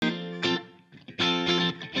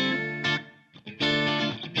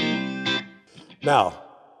Now,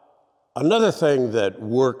 another thing that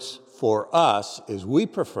works for us is we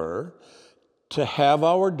prefer to have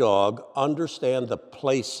our dog understand the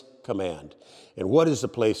place command. And what is the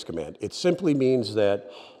place command? It simply means that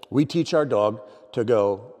we teach our dog to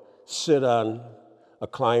go sit on a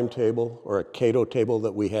climb table or a Cato table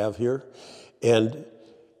that we have here. And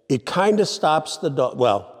it kind of stops the dog.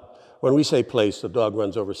 Well, when we say place, the dog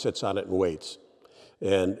runs over, sits on it, and waits.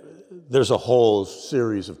 And there's a whole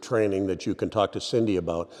series of training that you can talk to Cindy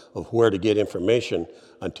about of where to get information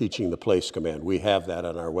on teaching the place command. We have that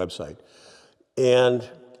on our website. And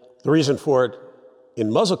the reason for it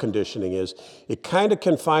in muzzle conditioning is it kind of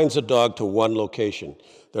confines a dog to one location.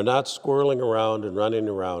 They're not squirreling around and running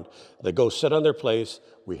around. They go sit on their place.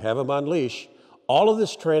 We have them on leash. All of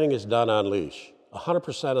this training is done on leash,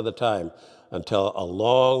 100% of the time, until a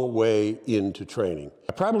long way into training.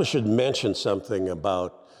 I probably should mention something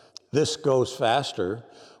about this goes faster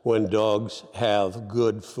when dogs have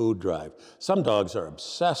good food drive. Some dogs are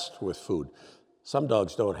obsessed with food. Some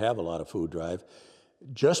dogs don't have a lot of food drive.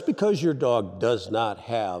 Just because your dog does not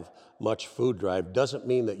have much food drive doesn't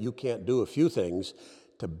mean that you can't do a few things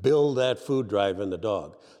to build that food drive in the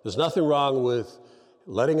dog. There's nothing wrong with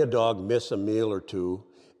letting a dog miss a meal or two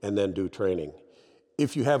and then do training.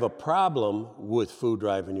 If you have a problem with food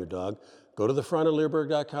drive in your dog, go to the front of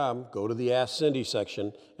Leerburg.com, go to the Ask Cindy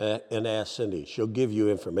section and ask Cindy. She'll give you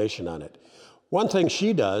information on it. One thing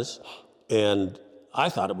she does, and I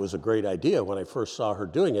thought it was a great idea when I first saw her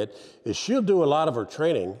doing it, is she'll do a lot of her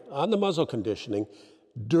training on the muzzle conditioning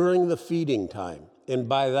during the feeding time. And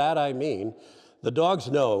by that I mean, the dogs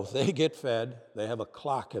know they get fed, they have a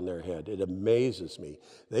clock in their head. It amazes me.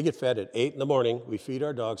 They get fed at 8 in the morning, we feed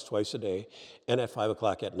our dogs twice a day, and at 5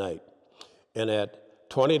 o'clock at night. And at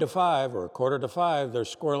 20 to 5 or a quarter to 5, they're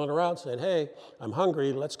squirreling around saying, hey, I'm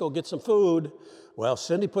hungry, let's go get some food. Well,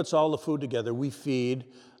 Cindy puts all the food together. We feed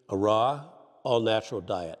a raw, all-natural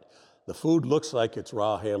diet. The food looks like it's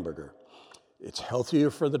raw hamburger. It's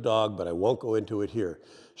healthier for the dog, but I won't go into it here.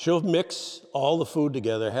 She'll mix all the food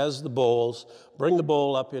together, has the bowls, bring the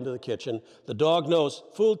bowl up into the kitchen. The dog knows,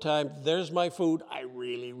 food time, there's my food I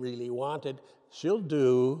really, really wanted. She'll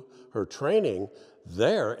do her training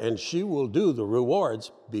there, and she will do the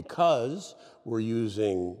rewards because we're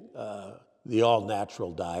using the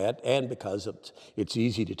all-natural diet, and because it's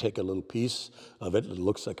easy to take a little piece of it, it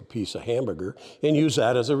looks like a piece of hamburger, and use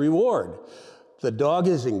that as a reward. The dog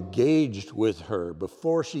is engaged with her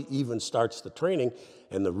before she even starts the training,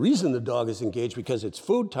 and the reason the dog is engaged because it's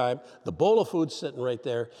food time, the bowl of food's sitting right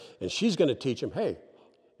there, and she's gonna teach him, hey,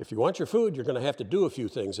 if you want your food, you're gonna have to do a few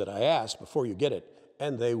things that I ask before you get it,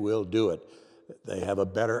 and they will do it. They have a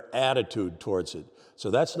better attitude towards it. So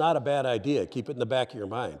that's not a bad idea. Keep it in the back of your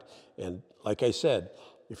mind. And like I said,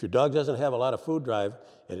 if your dog doesn't have a lot of food drive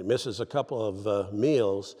and it misses a couple of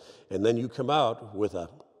meals, and then you come out with a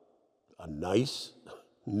nice,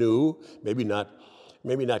 new, maybe not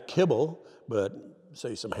kibble, but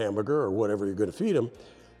say some hamburger or whatever you're going to feed them,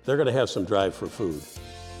 they're going to have some drive for food.